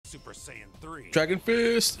Super Saiyan 3. Dragon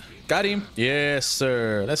Fist. Got him. Yes,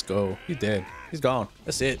 sir. Let's go. He's dead. He's gone.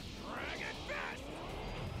 That's it.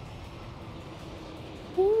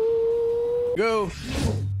 Go.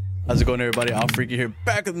 How's it going, everybody? AlphaRique here,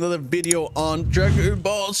 back with another video on Dragon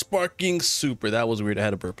Ball Sparking Super. That was weird. I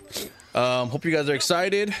had a burp. Hope you guys are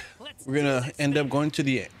excited. We're gonna end up going to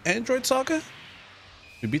the Android Saga.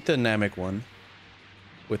 We beat the Namek one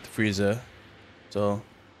with Frieza, so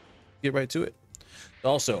get right to it.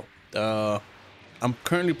 Also, I'm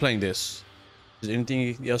currently playing this. Is there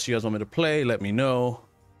anything else you guys want me to play? Let me know,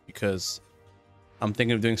 because I'm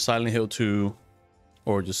thinking of doing Silent Hill 2,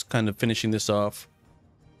 or just kind of finishing this off.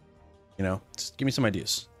 You know, just give me some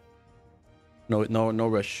ideas. No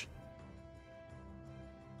rush.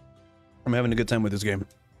 I'm having a good time with this game.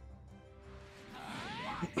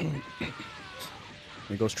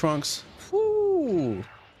 Here goes Trunks. Woo!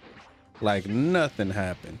 Like nothing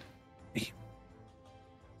happened.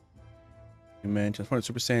 Man, transformed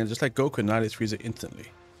Super Saiyan just like Goku annihilates Frieza instantly.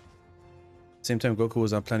 Same time Goku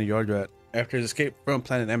was on planet Yardrat. After his escape from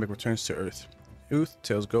planet Namek, returns to Earth. Youth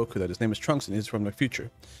tells Goku that his name is Trunks and is from the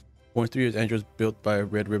future. Only 3 years, androids built by a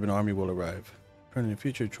Red Ribbon Army will arrive. In the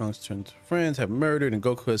future, Trunks turns friends, have murdered, and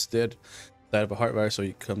Goku is dead, died of a heart virus, so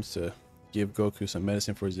he comes to give Goku some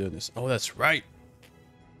medicine for his illness. Oh, that's right.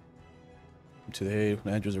 Today,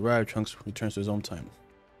 when androids arrive, Trunks returns to his own time.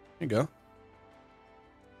 There you go.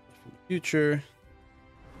 From the future.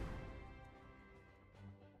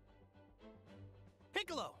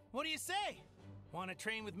 Piccolo, what do you say? Want to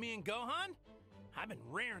train with me and Gohan? I've been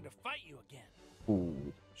raring to fight you again.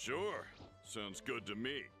 Ooh. Sure, sounds good to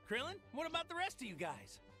me. Krillin, what about the rest of you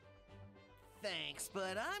guys? Thanks,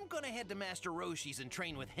 but I'm gonna head to Master Roshi's and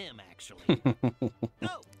train with him, actually.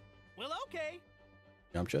 Oh, well, okay.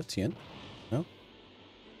 Yamcha, Tien? No?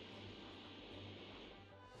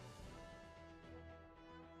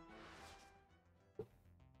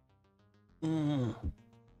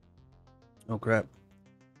 Oh, crap.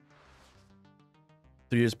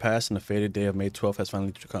 3 years pass and the fated day of May 12th has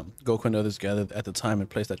finally come. Goku and others gathered at the time and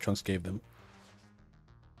place that Trunks gave them.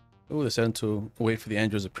 Oh, they said to wait for the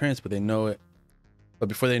android's appearance, but they know it. But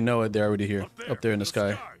before they know it, they're already here, up there in the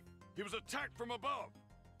sky. He was attacked from above.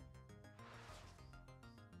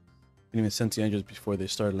 Didn't even sense the androids before they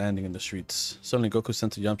started landing in the streets. Suddenly, Goku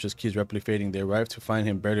sensed Yamcha's keys rapidly fading. They arrived to find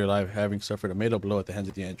him barely alive, having suffered a fatal blow at the hands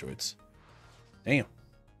of the androids. Damn.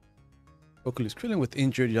 Goku leaves Krillin with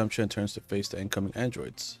injured Yamcha and turns to face the incoming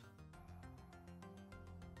androids.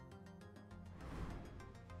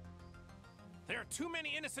 There are too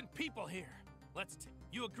many innocent people here.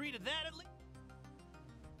 You agree to that at least?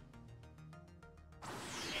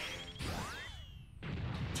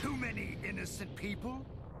 Too many innocent people?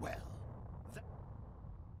 Well,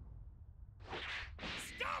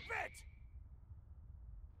 Stop it!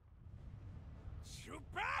 You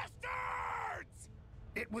bastards!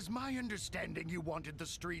 it was my understanding you wanted the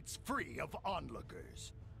streets free of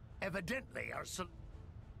onlookers. Evidently, our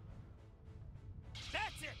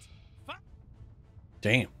That's it!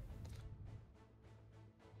 Damn.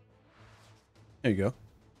 There you go.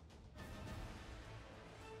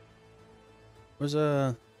 Where's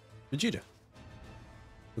Vegeta?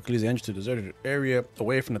 Goku leads the androids to a deserted area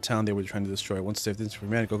away from the town they were trying to destroy. Once safe distance from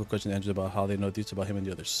man, Goku questions the androids about how they know details about him and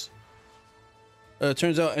the others.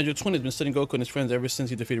 Turns out Android 20 has been studying Goku and his friends ever since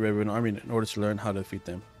he defeated Red Ribbon Army in order to learn how to defeat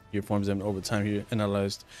them. He informs them over time he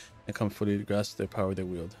analyzed and come fully grasp their power they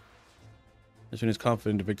wield. As soon as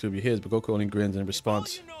confident the victory will be his, but Goku only grins in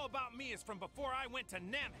response. All you know about me is from before I went to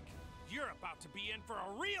Namek. You're about to be in for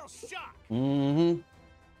a real shock. Mm-hmm.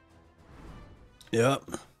 Yep.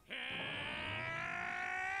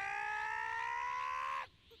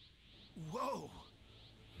 Whoa!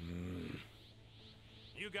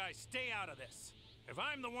 You guys stay out of this. If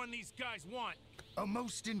I'm the one these guys want, A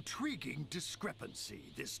most intriguing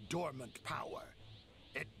discrepancy, this dormant power.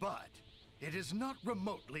 But it is not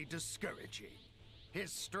remotely discouraging.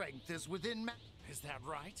 His strength is within is that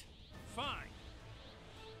right? Fine.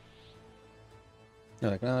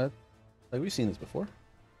 You're like, nah, like we've seen this before.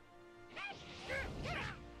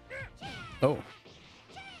 Oh.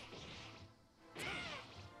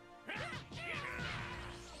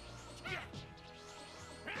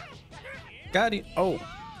 Got it. Oh.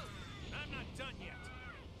 I'm not done yet.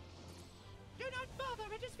 Do not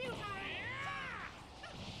bother, it is futile.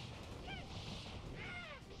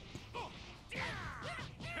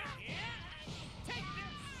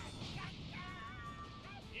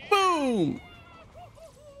 Boom.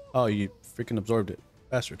 Oh, you freaking absorbed it,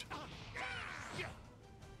 bastard.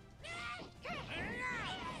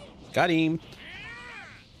 Got him.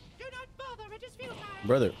 Do not bother, it is futile.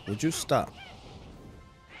 Brother, would you stop?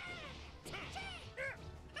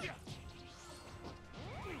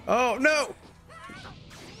 Oh no!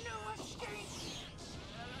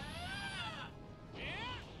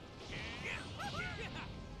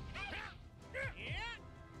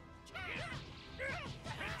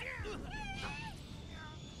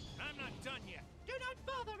 I'm not done yet. Do not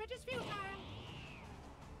bother, it is futile.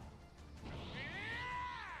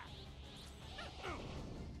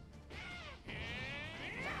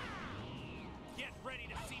 Get ready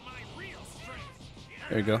to see my real strength.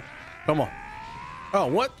 There you go. Come on. Oh,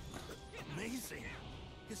 what? Amazing.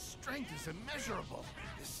 His strength is immeasurable.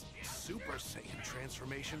 This Super Saiyan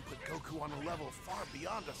transformation put Goku on a level far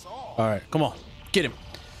beyond us all. All right, come on. Get him.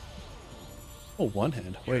 Oh, one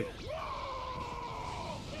hand. Wait.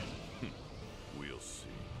 We'll see.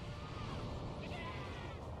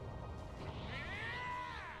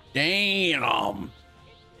 Damn.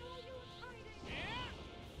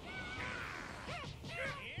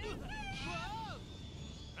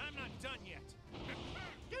 I'm not done yet.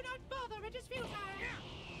 Do not bother, it is futile.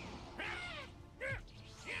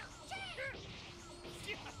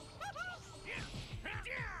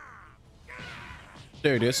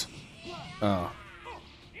 There it is. Oh.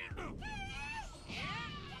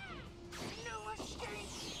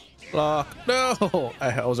 Block. No.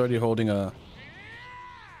 I was already holding a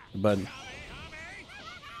button.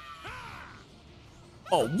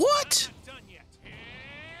 Oh, what? Done yet.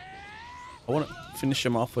 I want to finish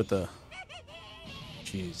him off with a.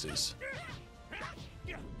 Jesus.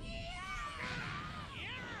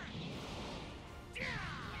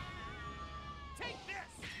 Take this.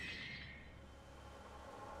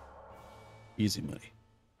 Easy money.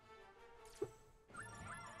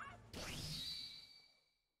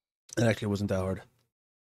 It actually wasn't that hard.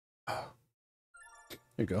 There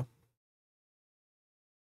you go.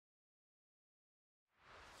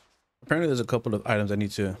 Apparently there's a couple of items I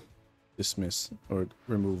need to dismiss or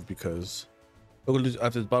remove because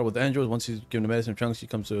after his battle with androids, once he's given the medicine Trunks, he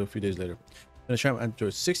comes to a few days later. In the trial of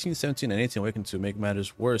androids 16, 17, and 18 awakened to make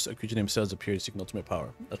matters worse, a creature named Cells appeared seeking ultimate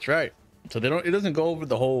power. That's right. So they don't. It doesn't go over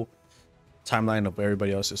the whole timeline of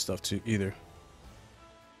everybody else's stuff too either.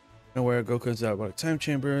 And where Goku is out about a time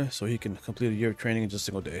chamber so he can complete a year of training in just a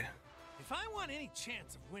single day. If I want any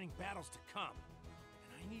chance of winning battles to come,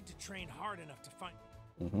 then I need to train hard enough to find.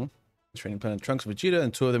 Training plan Trunks, Vegeta,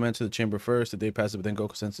 and two of them enter the chamber first. The day passes, but then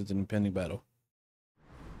Goku senses an impending battle.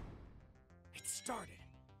 It started.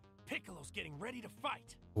 Piccolo's getting ready to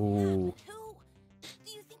fight. Ooh. Who?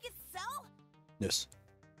 Do you think it's Cell? Yes.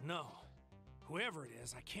 No. Whoever it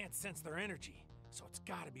is, I can't sense their energy. So it's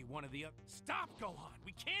gotta be one of the other. Stop, Gohan!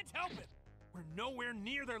 We can't help it! We're nowhere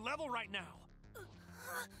near their level right now.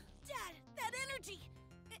 Dad, that energy!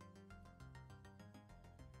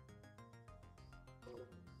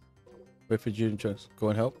 Wait for Vegeta and Trunks. Go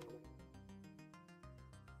and help.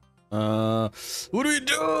 What do we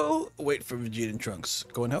do? Wait for Vegeta and Trunks.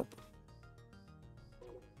 Go and help.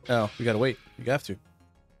 Oh, we gotta wait. You have to.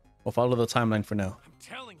 We'll follow the timeline for now. I'm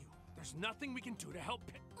telling you, there's nothing we can do to help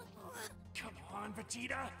Piccolo. Come on,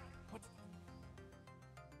 Vegeta! What's...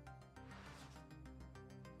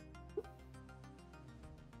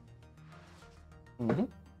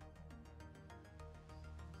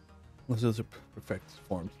 This is a perfect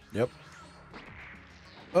form. Yep.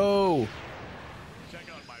 Oh! Check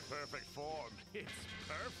out my perfect form. It's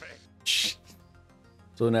perfect.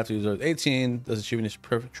 So then after user 18, does achieving his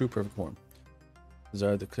true perfect form.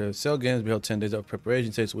 Desire the clear Cell games, be held 10 days of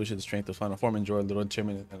preparation, takes wish of the strength of final form, enjoy a little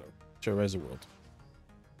entertainment and terrorize the world.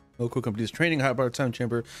 Goku completes training high power time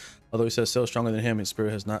chamber. Although he says Cell stronger than him, his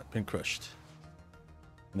spirit has not been crushed.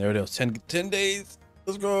 And there it is. 10 days.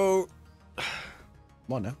 Let's go. Come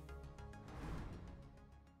on now.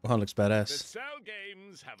 Gohan looks The badass. Cell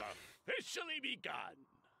games have officially begun.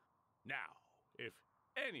 Now, if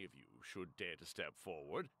any of you should dare to step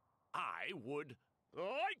forward, I would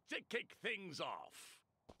like to kick things off.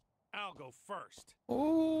 I'll go first.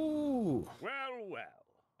 Oh. Well, well.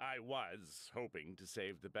 I was hoping to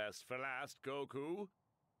save the best for last, Goku.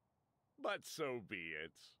 But so be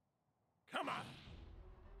it. Come on.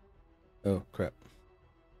 Oh, crap.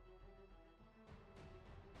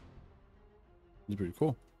 It's pretty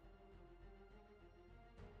cool.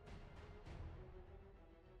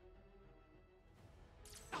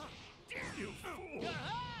 You fool!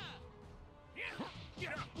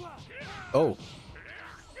 Oh.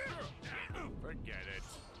 Forget it.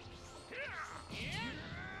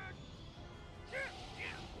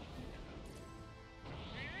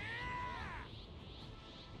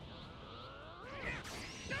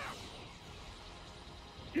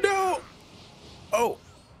 No. Oh.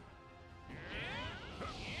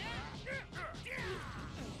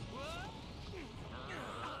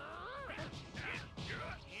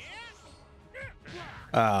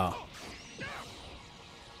 Oh.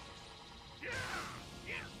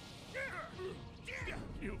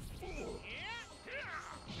 You fool!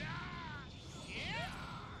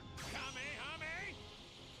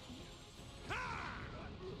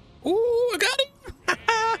 Ooh, I got him.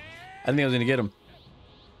 I think I was gonna get him.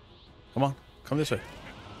 Come on, come this way.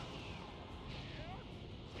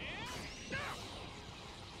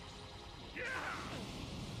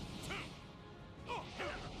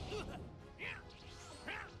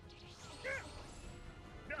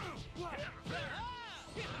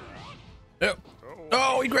 Yep.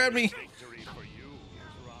 Oh, he grabbed me. Victory for you is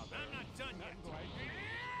rather. I'm not done yet.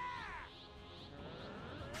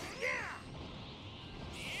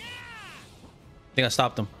 I think I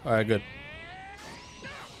stopped him. All right, good.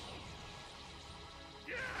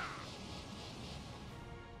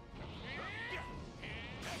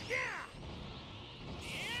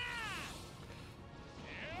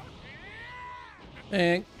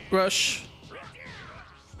 And rush.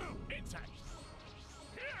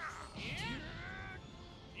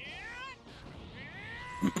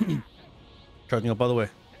 Charging up all the way,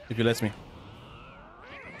 if he lets me.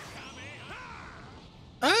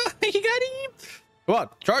 Ah, he got him. Come on,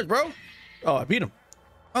 charge, bro. Oh, I beat him.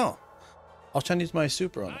 Oh, I was trying to use my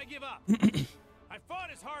super on I him. give up. I fought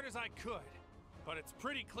as hard as I could, but it's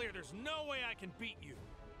pretty clear there's no way I can beat you.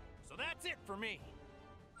 So that's it for me.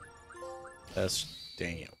 That's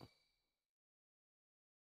damn.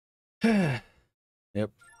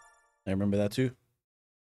 Yep, I remember that too.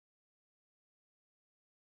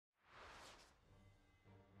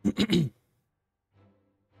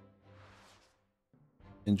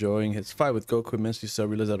 Enjoying his fight with Goku immensely, so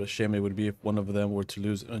realized how a shame it would be if one of them were to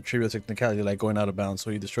lose a trivial technicality like going out of bounds, so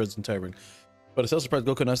he destroys his entire ring. But it's also surprised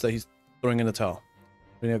Goku announced that he's throwing in the towel.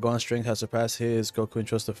 When Gohan's strength has surpassed his, Goku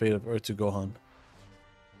entrusts the fate of Earth to Gohan.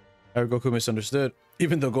 However, Goku misunderstood.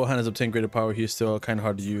 Even though Gohan has obtained greater power, he is still a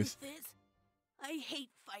kind-hearted youth. Truth is, I hate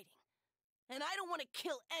fighting, and I don't want to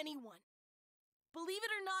kill anyone. Believe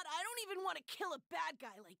it or not, I don't even want to kill a bad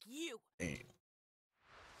guy like you.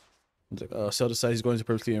 It's like, Cell decides he's going to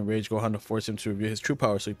purposely enrage Gohan to force him to reveal his true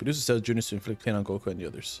power, so he produces Cell Jr. to inflict pain on Goku and the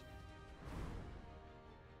others.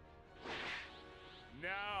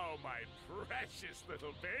 Now, my precious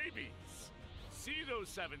little babies. See those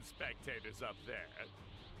 7 spectators up there?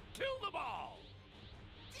 Kill them all!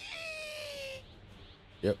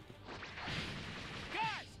 Yep.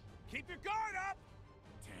 Guys, keep your guard up.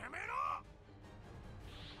 Damn it all.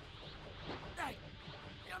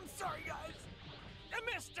 I'm sorry, guys. I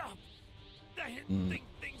messed up. I didn't think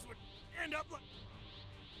things would end up like...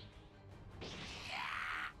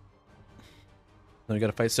 Then we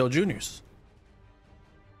gotta fight Cell Juniors.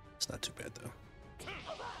 It's not too bad though.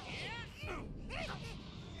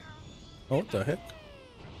 Oh, what the heck?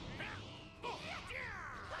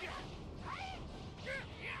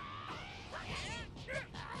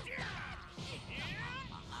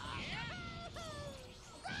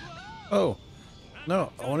 Oh,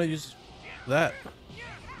 no, I want to use that.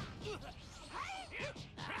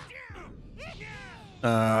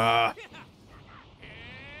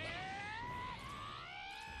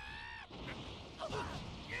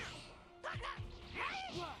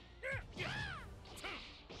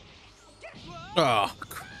 Oh,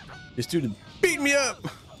 this dude beat me up.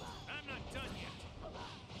 I'm not done yet.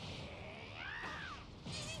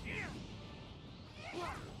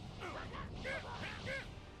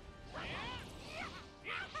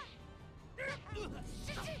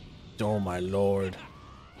 Oh my lord.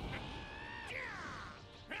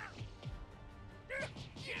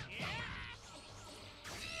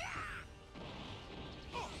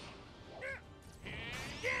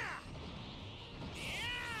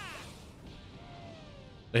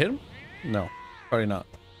 I hit him? No, probably not.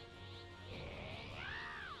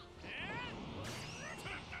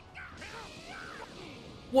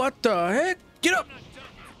 What the heck? Get up!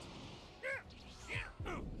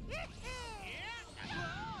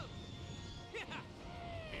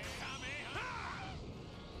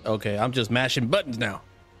 Okay, I'm just mashing buttons now.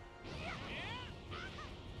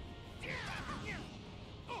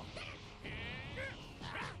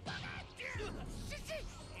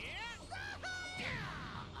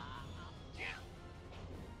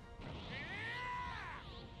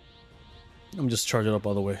 I'm just charging up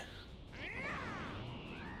all the way.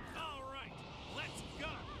 All right, let's go.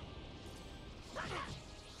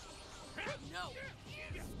 No!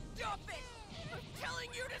 Stop it! I'm telling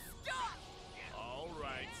you to stop! All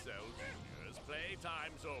right, Cell Juniors,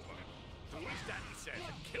 playtime's over. Do as Daddy says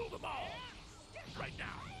and kill them all. Right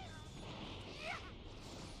now.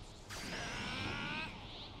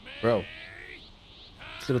 Bro,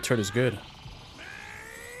 this little turd is good.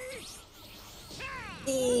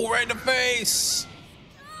 right in the face.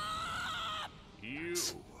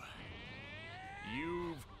 You've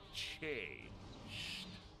changed.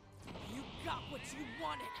 You got what you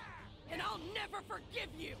wanted, and I'll never forgive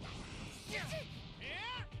you.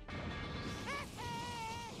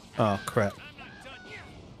 Oh crap. I'm not done yet.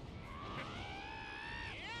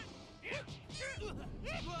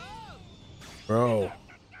 Bro.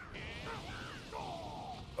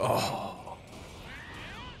 Oh.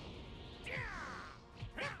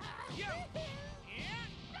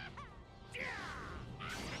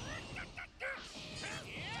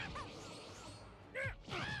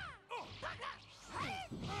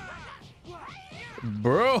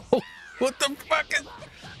 Bro, what the fuck is...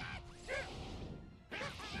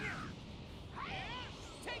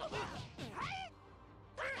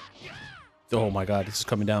 Oh my god, this is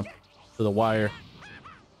coming down to the wire.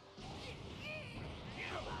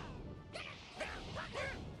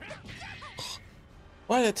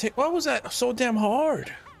 Why did it take? Why was that so damn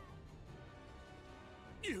hard?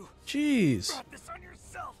 You Jeez. brought this on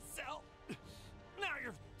yourself, Cell. Now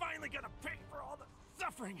you're finally gonna pay for all the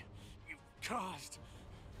suffering you've caused.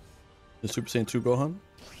 The Super Saiyan 2 Gohan?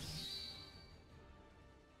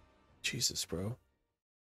 Jesus, bro.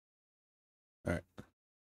 Alright.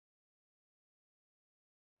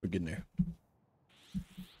 We're getting there.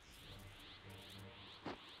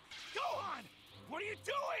 Gohan! What are you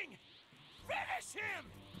doing? Finish him!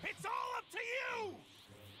 It's all up to you!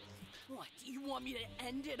 What, do you want me to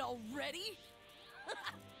end it already?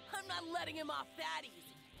 I'm not letting him off that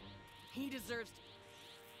easy. He deserves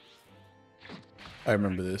to. I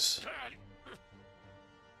remember this.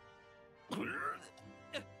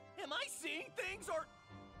 Am I seeing things or?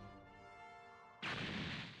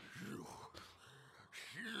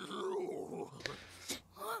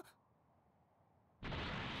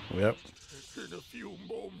 Yep. In a few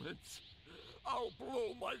moments, I'll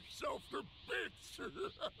blow myself to bits.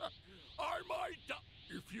 I might die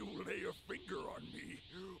if you lay a finger on me.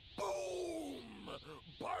 Boom!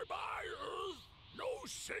 Bye-bye, Earth. No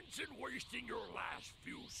sense in wasting your last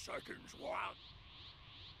few seconds, what?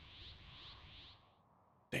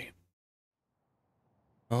 Damn.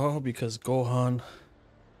 Oh, because Gohan.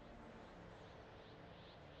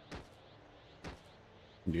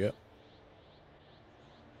 Yep.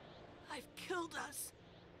 I've killed us.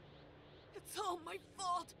 It's all my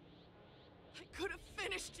fault. I could have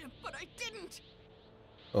finished him, but I didn't.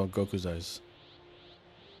 Oh, Goku's eyes.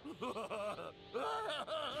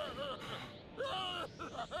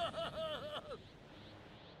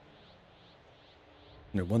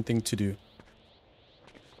 There's one thing to do.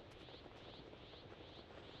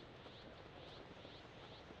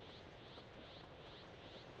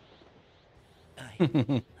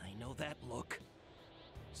 I know that look.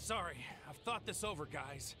 Sorry, I've thought this over,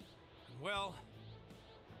 guys. And well,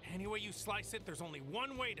 any way you slice it, there's only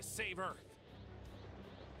one way to save Earth.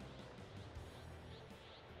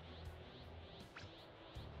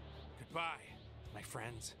 Goodbye, my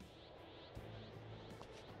friends.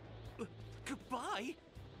 Goodbye?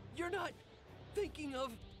 You're not thinking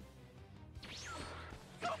of...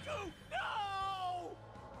 Goku! No!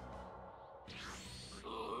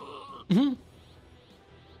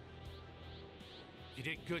 You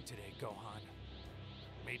did good today, Gohan.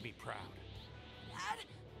 Made me proud. Dad?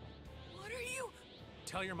 What are you?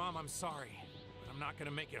 Tell your mom I'm sorry, but I'm not gonna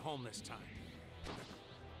make it home this time.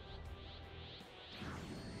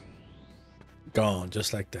 Gone,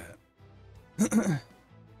 just like that.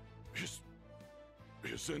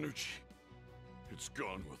 His energy, it's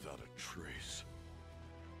gone without a trace.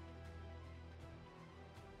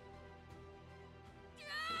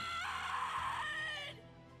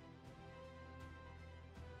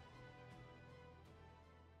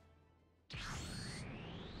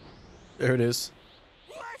 There it is.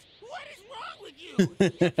 What is wrong with you? You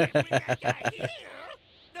can't bring that guy here.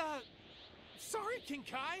 Sorry, King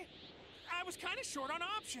Kai. I was kind of short on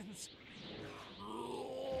options.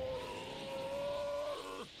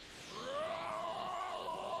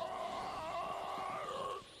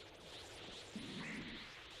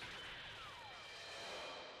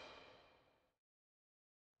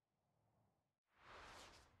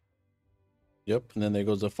 Yep, and then there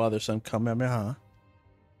goes the father-son Kamehameha.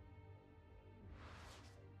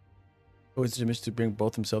 Always determined to bring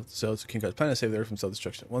both himself to Cell to King Kai's plan to save the Earth from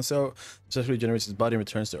self-destruction. Once Cell successfully generates his body and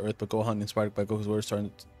returns to Earth, but Gohan, inspired by Goku's words,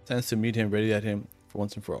 tends to meet him, ready at him for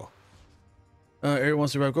once and for all. Everyone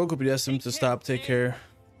wants to revive Goku, but he asks him to stop, take care.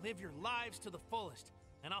 Live your lives to the fullest,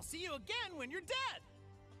 and I'll see you again when you're dead.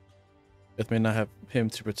 Earth may not have him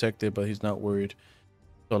to protect it, but he's not worried,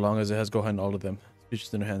 so long as it has Gohan and all of them. His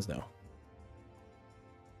future's in their hands now.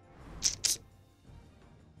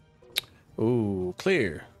 Oh,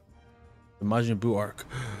 clear. The Majin Buu arc.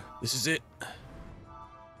 This is it.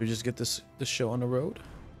 We just get this show on the road.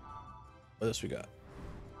 What else we got?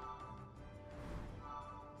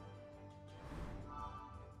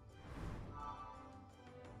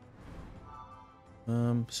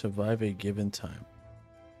 Survive a given time.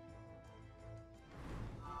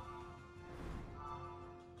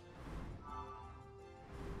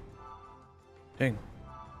 Dang.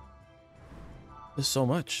 There's so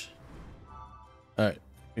much. Alright,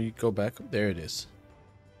 you go back. There it is.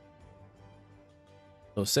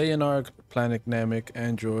 So Saiyan arc, Planet Namek,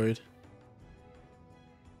 Android,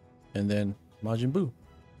 and then Majin Buu.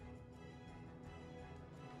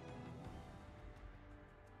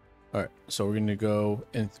 All right, so we're gonna go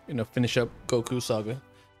and finish up Goku Saga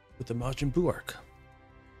with the Majin Buu arc.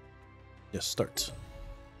 Yes, starts.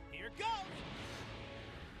 Here goes.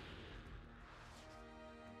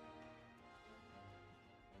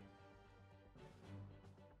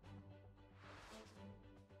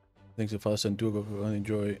 Thanks to Father Son Duo, Goku will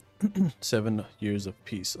enjoy 7 years of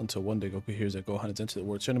peace until one day Goku hears that Gohan has entered the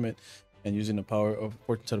World Tournament, and using the power of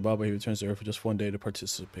Fortune Teller Baba, he returns to Earth for just 1 day to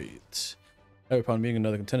participate. However, upon meeting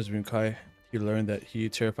another contender, Supreme Kai, he learned that he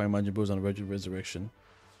terrifying Majin Buu was on a resurrection.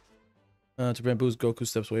 To prevent Buu's, Goku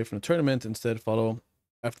steps away from the tournament, instead follow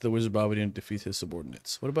after the Wizard Baba and defeat his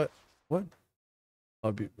subordinates. What?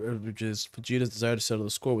 Which is Vegeta's desire to settle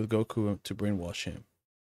the score with Goku to brainwash him.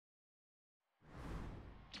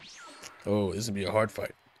 Oh, this is gonna be a hard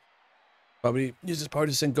fight. Probably uses power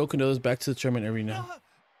to send Goku and others back to the tournament arena.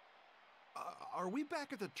 Are we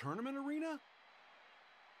back at the tournament arena?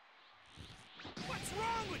 What's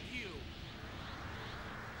wrong with you?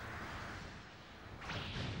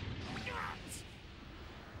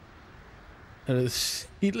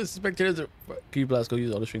 Heedless spectators are Key Blast go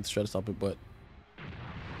use all the strength to try to stop it, but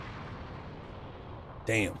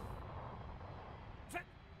damn.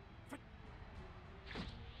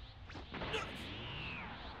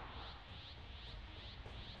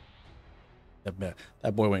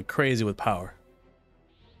 That boy went crazy with power.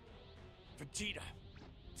 Vegeta,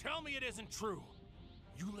 tell me it isn't true.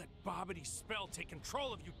 You let Bobity's spell take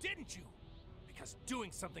control of you, didn't you? Because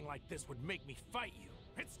doing something like this would make me fight you.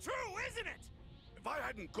 It's true, isn't it? If I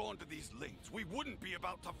hadn't gone to these lengths, we wouldn't be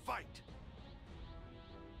about to fight.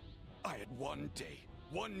 I had one day,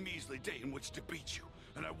 one measly day in which to beat you,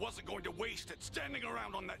 and I wasn't going to waste it standing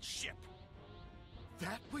around on that ship.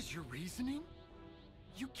 That was your reasoning?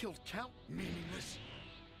 You killed Count Meaningless?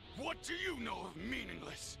 What do you know of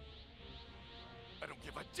meaningless? I don't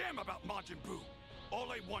give a damn about Majin Buu.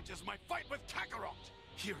 All I want is my fight with Kakarot.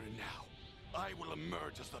 Here and now, I will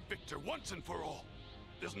emerge as the victor once and for all.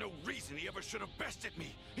 There's no reason he ever should have bested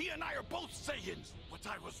me. He and I are both Saiyans, but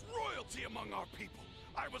I was royalty among our people.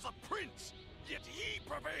 I was a prince, yet he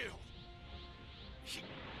prevailed. He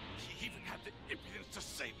even had the impudence to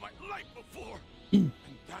save my life before. And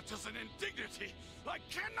that is an indignity I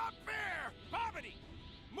cannot bear! Bobity,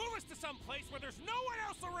 move us to some place where there's no one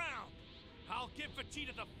else around. I'll give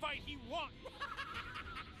Vegeta the fight he wants.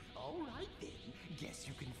 All right then. Guess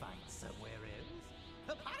you can find somewhere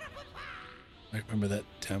else. I remember that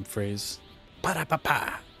damn phrase.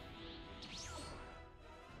 Pa-da-pa-pa.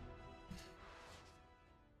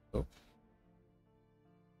 Oh.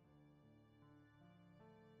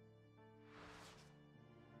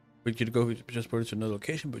 Vegeta Goku transported to another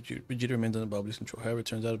location, but Vegeta remains under Bobity's control. However, it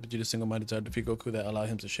turns out Vegeta's single-minded desire to defeat Goku that allowed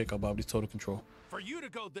him to shake out Bobity's total control. For you to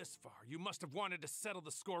go this far, you must have wanted to settle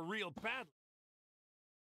the score real badly.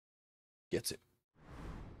 Gets it.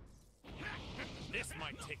 This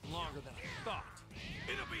might take longer than I thought.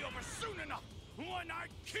 It'll be over soon enough when I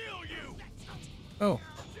kill you! Oh.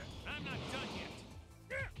 I'm not done yet.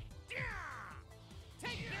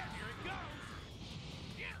 Take that! Here it goes!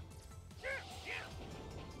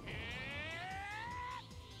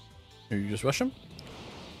 Here, you just rush him?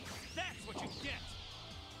 That's what you get!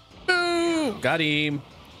 Boo! Got him.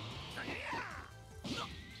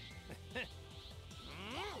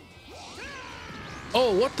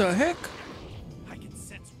 Oh, what the heck? I can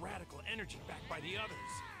sense radical energy back by the others.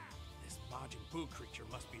 This Majin Buu creature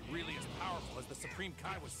must be really as powerful as the Supreme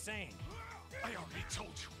Kai was saying. I already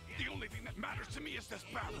told you, the only thing that matters to me is this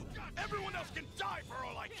battle. Everyone else can die for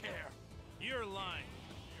all I care. You're lying.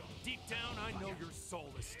 Deep down, I know your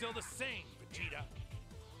soul is still the same, Vegeta.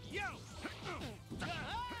 Yo!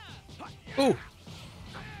 Ooh.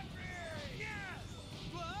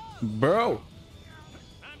 Bro.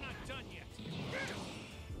 I'm not done yet.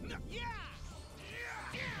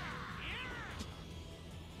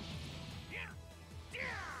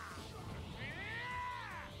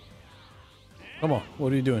 Come on,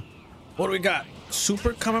 what are you doing? What do we got?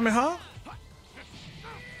 Super Kamehameha?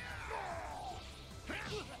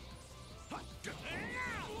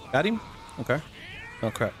 Got him? Okay.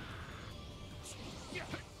 Oh crap.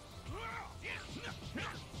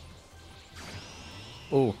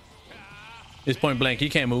 Oh. It's point blank. He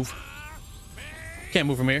can't move. Can't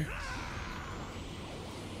move from here.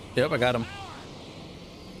 Yep, I got him.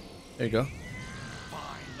 There you go. Fine,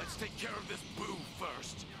 let's take care of this boo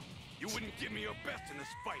first. You wouldn't give me your best in this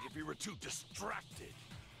fight if you were too distracted.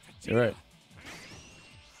 You're right.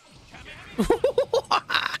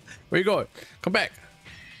 Where you going? Come back.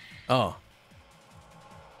 Oh.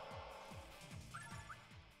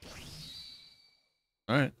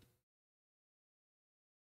 All right.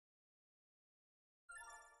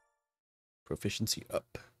 Proficiency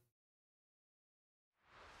up.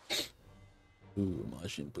 Ooh,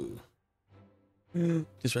 Majin Buu.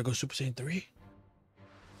 This right goes Super Saiyan 3.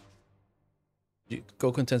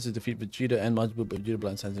 Goku intends to defeat Vegeta and Majin Buu, but Vegeta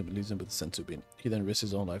blindsides him and leaves him with the Senzu Bean. He then risks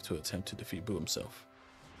his own life to attempt to defeat Buu himself.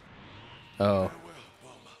 Oh.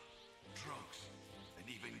 Trunks, and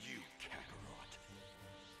even you, Kakarot.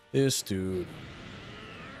 This dude.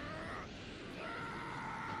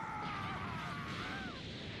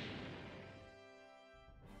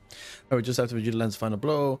 Alright, just after Vegeta lands final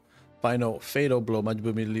fatal blow, Majin Buu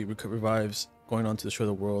immediately revives, going on to destroy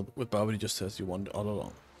the world with Babidi just as he wanted all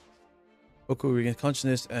along. Goku regains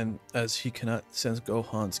consciousness, and as he cannot sense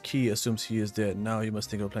Gohan's ki, assumes he is dead. Now he must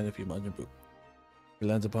think of a plan to defeat Majin Buu. He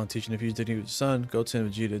lands upon teaching the future technique with his son, Goten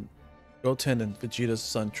and Vegeta's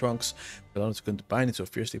son Trunks, allow him to combine into a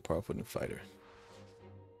fiercely powerful new fighter.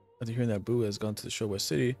 After hearing that Buu has gone to the Shore West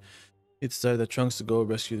City, he decided that Trunks to go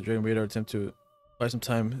rescue the Dragon Radar, attempt to buy some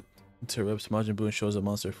time interrupts Majin Buu and shows the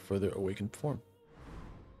monster further awakened form.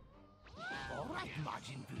 Alright,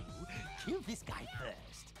 Majin Buu, kill this guy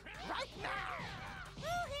first. Right now!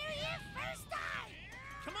 We'll hear you first time!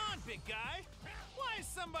 Come on, big guy. Why is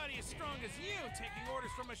somebody as strong as you taking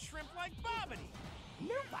orders from a shrimp like Babidi?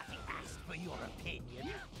 Nobody asked for your opinion.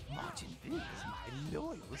 Majin Buu is my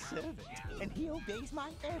loyal servant, and he obeys my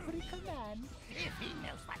every command. If he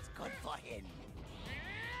knows what's good for him.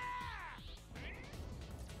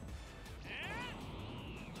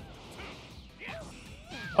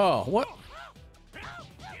 Oh, what?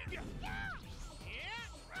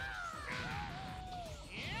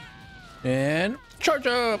 And charge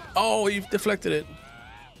up! Oh, he deflected it.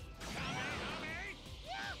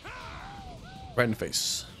 Right in the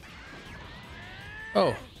face.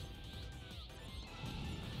 Oh.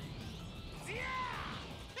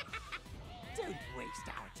 Don't waste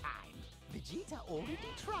our time. Vegeta already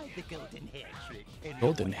tried the golden hair trick. And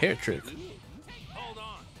Golden hair trick. Hold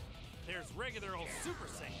on. There's regular old Super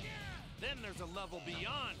Saiyan. Then there's a level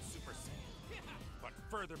beyond Super Saiyan. But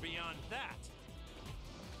further beyond that.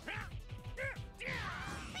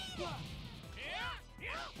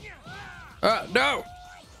 No!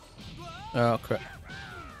 Oh, crap.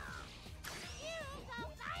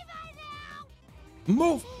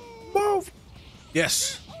 Move! Move!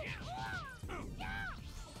 Yes! I'm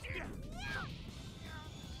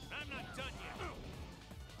not done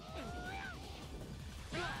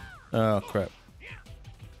yet. Oh, crap.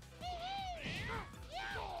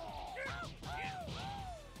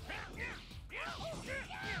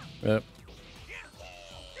 Yep.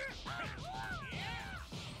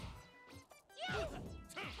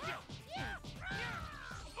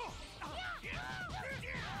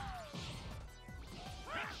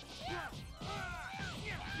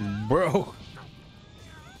 Bro.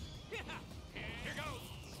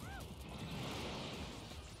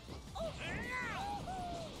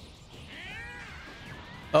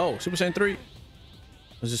 Oh, Super Saiyan 3.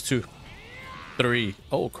 This is 2. 3.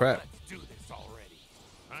 Oh, crap. Let's do this already.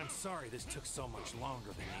 I'm sorry this took so much longer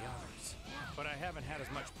than the others, but I haven't had as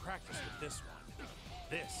much practice with this one.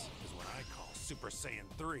 This is what I call Super Saiyan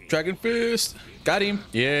 3. Dragon Fist. Got him.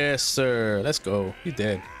 Yes, sir. Let's go. He's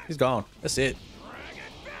dead. He's gone. That's it.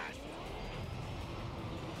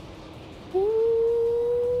 Woo.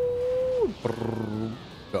 Brrr.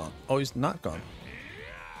 Gone. Oh, he's not gone.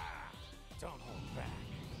 Don't hold back.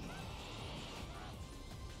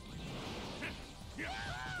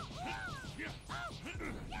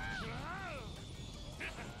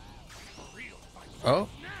 Oh,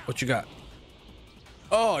 what you got?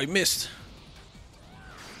 Oh, he missed.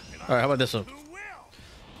 All right, how about this one?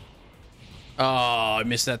 Oh, I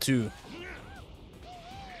missed that too.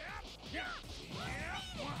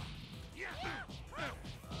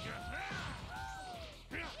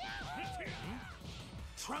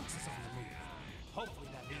 Trunks is on the move. Hopefully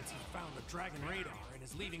that means he found the Dragon Radar and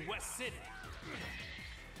is leaving West City.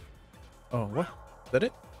 Oh, what? Is that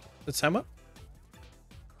it? That's time up?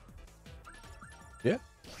 Yeah.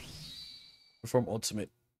 Perform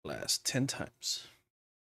ultimate blast 10 times.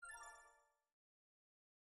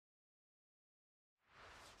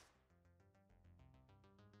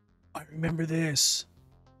 I remember this.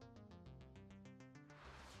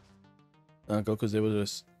 Goku's able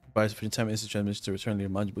to buy sufficient time instant transmission to return the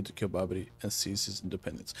Majin to kill Babidi and seize his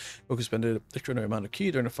independence. Goku spent an extraordinary amount of ki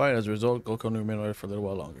during the fight. As a result, Goku only remained alive for a little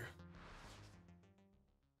while longer.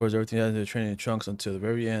 Of course, everything had to training in Trunks until the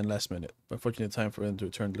very end, last minute. Unfortunately, the time for him to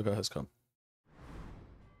return to Lookout has come.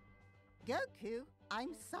 Goku,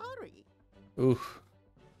 I'm sorry. Oof.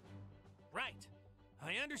 Right.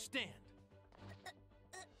 I understand.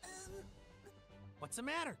 What's the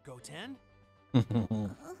matter, Goten?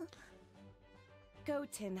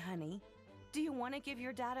 Goten, honey. Do you want to give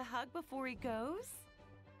your dad a hug before he goes?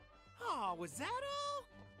 Oh, was that all?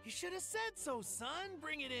 You should have said so, son.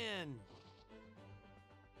 Bring it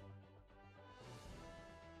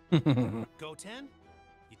in. Goten,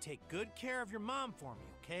 you take good care of your mom for me,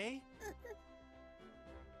 okay?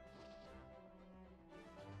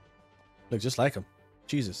 Look just like him.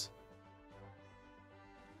 Jesus.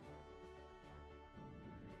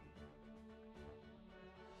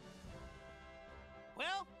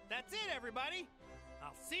 Well, that's it, everybody.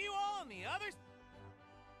 I'll see you all in the others.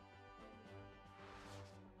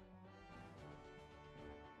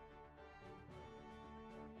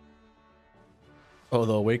 Oh,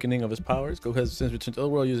 the awakening of his powers. Goku has since returned to the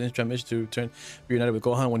world using his transmission to return reunited with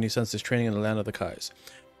Gohan when he sends his training in the land of the Kais.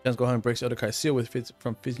 Hence, Gohan breaks the other Kai seal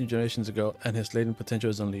from 15 generations ago, and his latent potential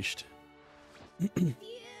is unleashed. And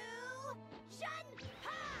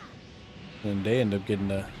they end up getting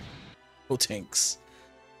the Gotenks.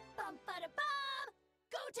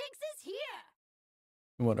 Gotenks is here!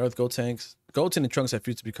 And what Earth Gotenks? Goten and Trunks have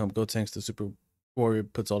fused to become Gotenks. The Super Warrior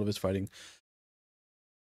puts all of his fighting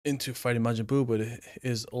into fighting Majin Buu, but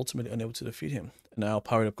is ultimately unable to defeat him. And now,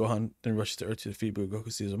 powered up Gohan then rushes to Earth to defeat Buu.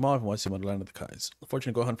 Goku sees him off and watches him on the land of the Kais.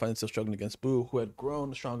 Unfortunately, Gohan finds himself struggling against Buu, who had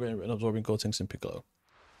grown stronger and absorbing Gotenks and Piccolo.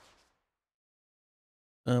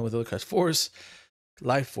 With the other Kai's force,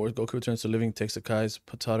 life force, Goku returns to living, takes the Kai's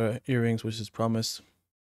Patata earrings, which is promises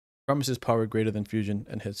power greater than fusion,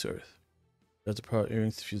 and heads to Earth. There's the power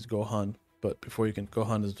earrings to fuse Gohan, but before you can,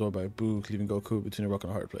 Gohan is absorbed by Buu, leaving Goku between a rock and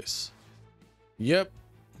a hard place. Yep.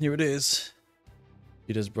 Here it is.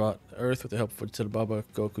 He just brought Earth with the help of Vegeta Baba.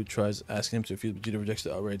 Goku tries asking him to fuse, Vegeta rejects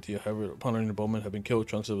the outright idea. However, upon learning the Bowman had been killed,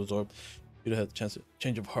 Trunks was absorbed. Vegeta had a chance of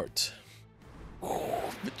change of heart.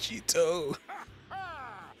 Oh, Vegito!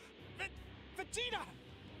 Vegeta!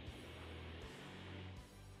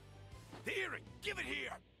 Here, give it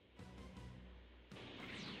here!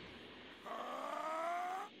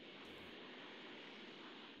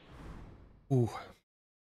 Ooh.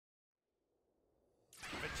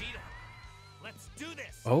 Vegeta, let's do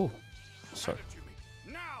this! Oh, sorry. Give it to me,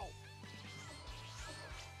 now!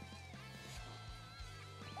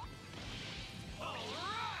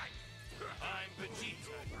 Alright! I'm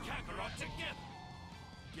Vegeta and Kakarot together.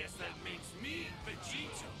 Guess that makes me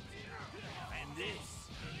Vegito. And this.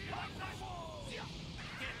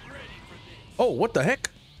 Get ready for this. Oh, what the heck?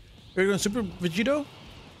 Are you going Super Vegito?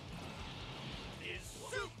 Is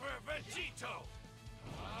Super Vegito!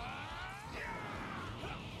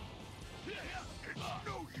 It's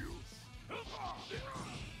no use!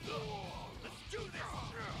 Let's do this!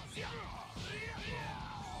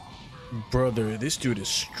 Brother, this dude is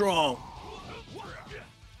strong.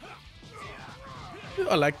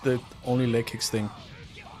 I like the only leg kicks thing.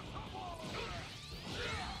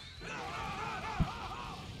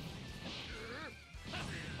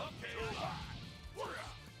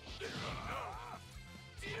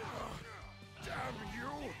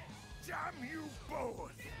 Damn you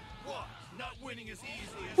both! What? Not winning as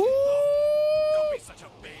easily as you thought. Don't be such a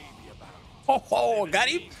baby about it. Oh, got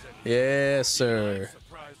him? Yes, sir.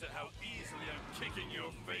 Surprised at how easily I'm kicking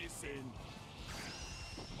your face in.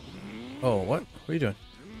 Oh, what? What are you doing?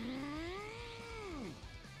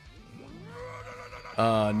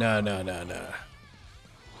 No.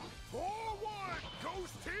 Forward,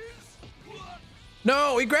 ghosties!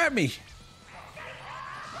 No, he grabbed me.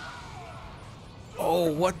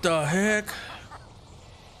 Oh, what the heck?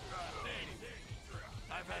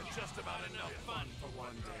 I've had just about enough fun for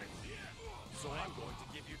one day. So I'm going to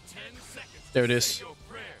give you 10 seconds There it to is. say your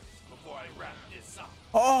prayers before I wrap this up.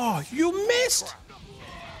 Oh, you missed.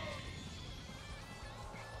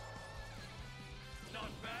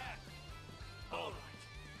 Not bad. All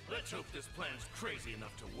right. Let's hope this plan's crazy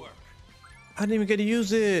enough to work. I didn't even get to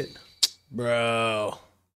use it. Bro.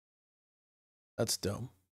 That's dumb.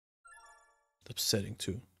 It's upsetting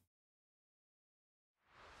too.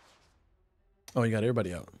 Oh, you got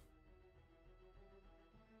everybody out.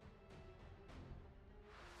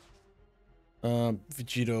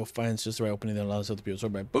 Vegito finds just the right opening that allows him to be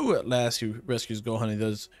absorbed by Buu. At last, he rescues Gohan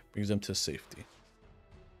and brings them to safety.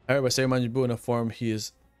 However, by saving Majin Buu in a form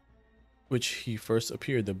which he first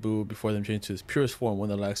appeared, the Buu before them changed to his purest form, one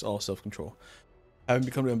that lacks all self-control. Having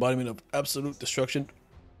become the embodiment of absolute destruction,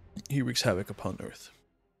 he wreaks havoc upon Earth.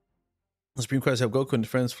 The Supreme Christ have Goku and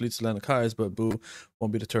his friends flee to the land of Kai's, but Buu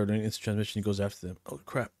won't be deterred. During instant transmission, he goes after them. Oh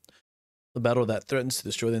crap. The battle that threatens to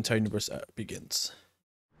destroy the entire universe begins.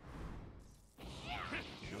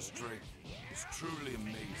 Your strength is truly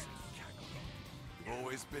amazing, Kakarot. You've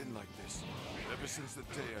always been like this, ever since the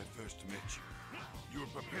day I first met you. You were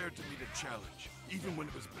prepared to meet a challenge, even when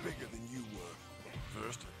it was bigger than you were.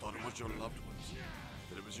 First, I thought it was your loved ones,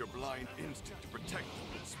 that it was your blind instinct to protect them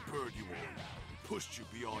that spurred you on and pushed you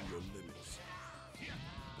beyond your limits.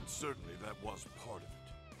 And certainly that was part of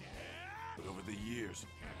it. But over the years,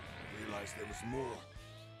 I realized there was more.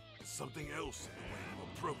 There's something else in the way you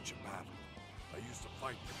approach a battle. I used to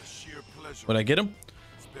fight for the sheer pleasure. Would I get him?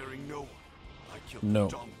 Sparing no one. I killed No.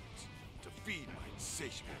 the dominance to feed my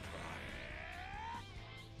insatiable pride.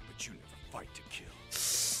 But you never fight to kill,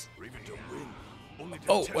 or even to win. Only to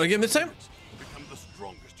Oh, test wanna get him this time? limits and become the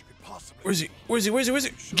strongest you could possibly Where's he? be. Where's he? Where's he? Where's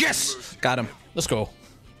he? Yes! Got him. Let's go. Even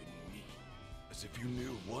me, as if you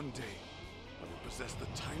knew one day I would possess the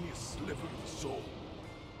tiniest sliver of a soul.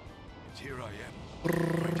 And here I am.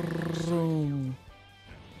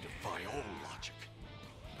 Defy all logic.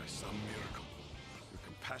 By some miracle, your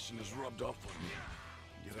compassion has rubbed off on me.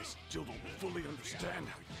 Yet I still don't fully understand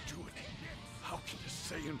how you do it. How can you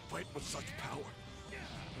say and fight with such power,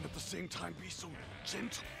 and at the same time be so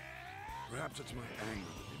gentle? Perhaps it's my anger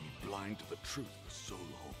that made me blind to the truth for so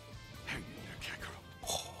long. Hang in there, Kakarot.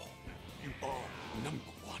 You are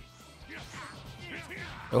 #1.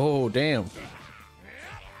 Oh, damn.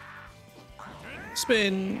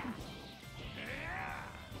 Spin.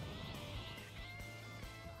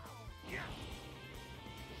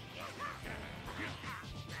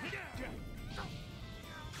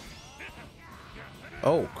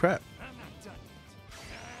 Oh, crap.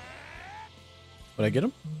 Would I get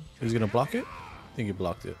him? He's gonna block it? I think he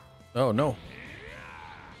blocked it. Oh, no.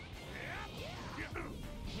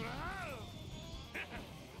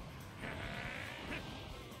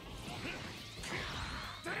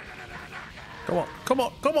 Come on, come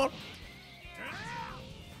on, come on.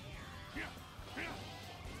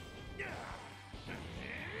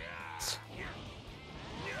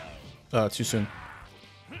 Too soon.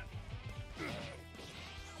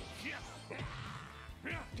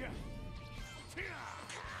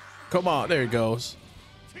 Come on, there he goes.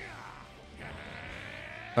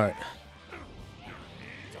 All right.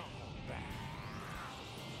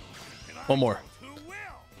 One more.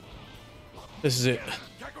 This is it.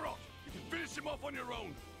 Kakarot, you can finish him off on your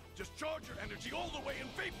own. Just charge your energy all the way and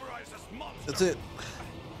vaporize this monster. That's it.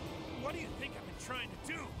 What do you think I've been trying to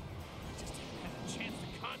do? I just haven't had a chance to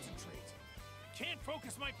concentrate. Can't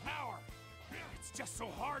focus my power. It's just so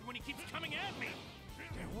hard when he keeps coming at me.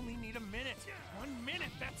 I only need a minute. 1 minute,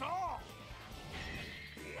 that's all.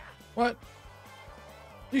 What?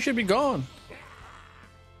 You should be gone.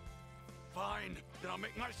 Fine, then I'll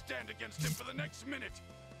make my stand against him for the next minute.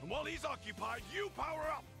 And while he's occupied, you power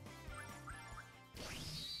up.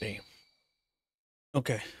 Damn.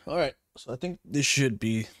 Okay. All right. So I think this should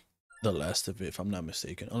be the last of it, if I'm not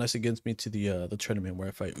mistaken, unless it gets me to the tournament where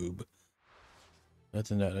I fight Oob. Other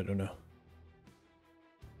than that, I don't know.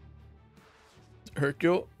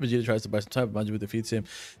 Hercule, Vegeta tries to buy some time, but Majin Buu defeats him.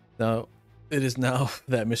 Now, it is now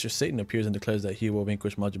that Mr. Satan appears and declares that he will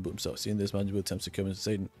vanquish Majin Buu himself. Seeing this, Majin Buu attempts to kill Mr.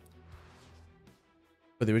 Satan.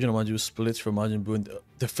 But the original Majin Buu splits from Majin Buu and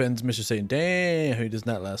defends Mr. Satan. Damn, he does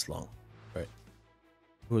not last long. Right.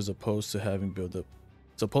 Who is opposed to having built up.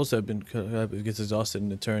 Supposed to have been gets exhausted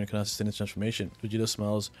and in turn cannot sustain his transformation. Vegeta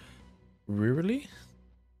smiles wearily,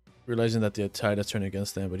 realizing that the tide has turned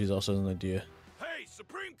against them, but he's also an idea. Hey,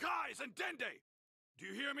 Supreme Kais and Dende! Do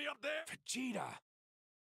you hear me up there? Vegeta.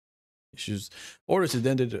 Issues orders to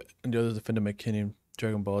Dende and the others defend the McKinnon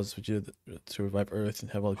Dragon Balls Vegeta to revive Earth and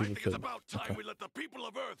have all the I people think it's killed. about time we let the people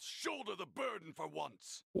of Earth shoulder the burden for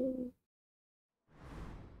once.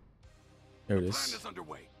 There it The plan is. is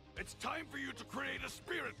underway. It's time for you to create a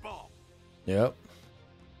spirit ball. Yep.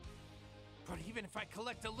 But even if I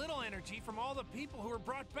collect a little energy from all the people who were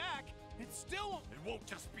brought back, it still won't. It won't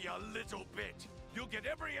just be a little bit. You'll get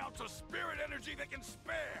every ounce of spirit energy they can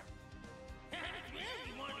spare. You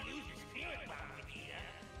want to use the spirit bomb, Vegeta?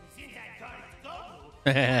 Since I got its Goku,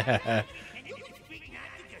 and you can speak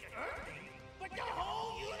not to just Earthling, but the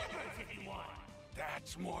whole universe if you want.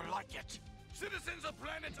 That's more like it. Citizens of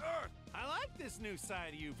planet Earth, I like this new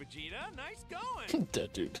side of you, Vegeta. Nice going.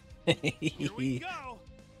 That dude. Here we go.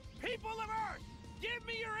 People of Earth, give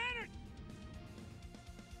me your energy.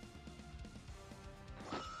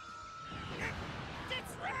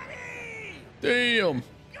 Damn.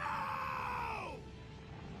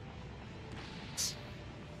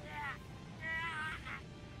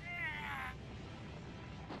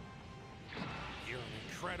 You're an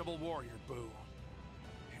incredible warrior, Boo.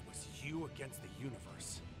 It was you against the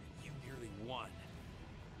universe, and you nearly won.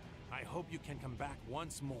 I hope you can come back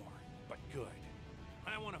once more, but good.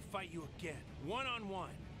 I want to fight you again,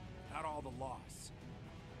 one-on-one, without all the loss.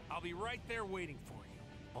 I'll be right there waiting for you,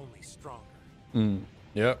 only stronger.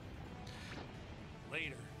 Yep.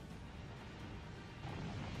 Later.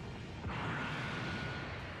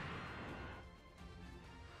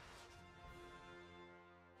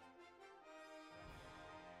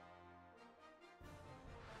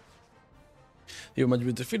 You might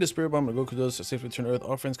be defeated Spirit Bomb and Goku does safely return to Earth.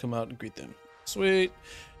 All friends come out and greet them. Sweet.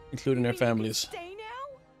 Including their families. Stay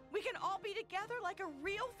now? We can all be together like a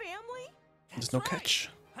real family? There's no catch.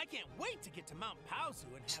 I can't wait to get to Mount Paozu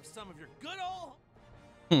and have some of your good old...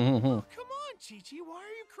 Goku's Come on, Chi-Chi, why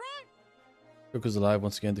are you crying? alive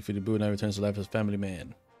once again, defeated Boo, now returns to life as family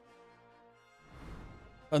man.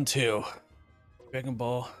 Until Dragon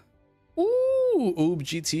Ball. Ooh, Oob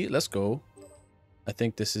GT, let's go. I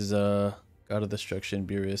think this is God of Destruction,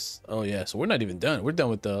 Beerus. Oh yeah, so we're not even done. We're done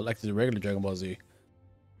with the regular Dragon Ball Z.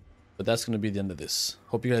 But that's gonna be the end of this.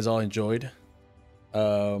 Hope you guys all enjoyed.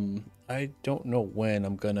 I don't know when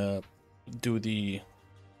I'm gonna do the.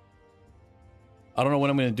 I don't know when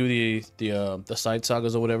I'm gonna do the side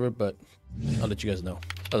sagas or whatever, but I'll let you guys know.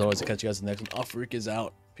 Otherwise, I'll catch you guys in the next one. AlphaRique is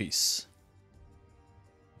out. Peace.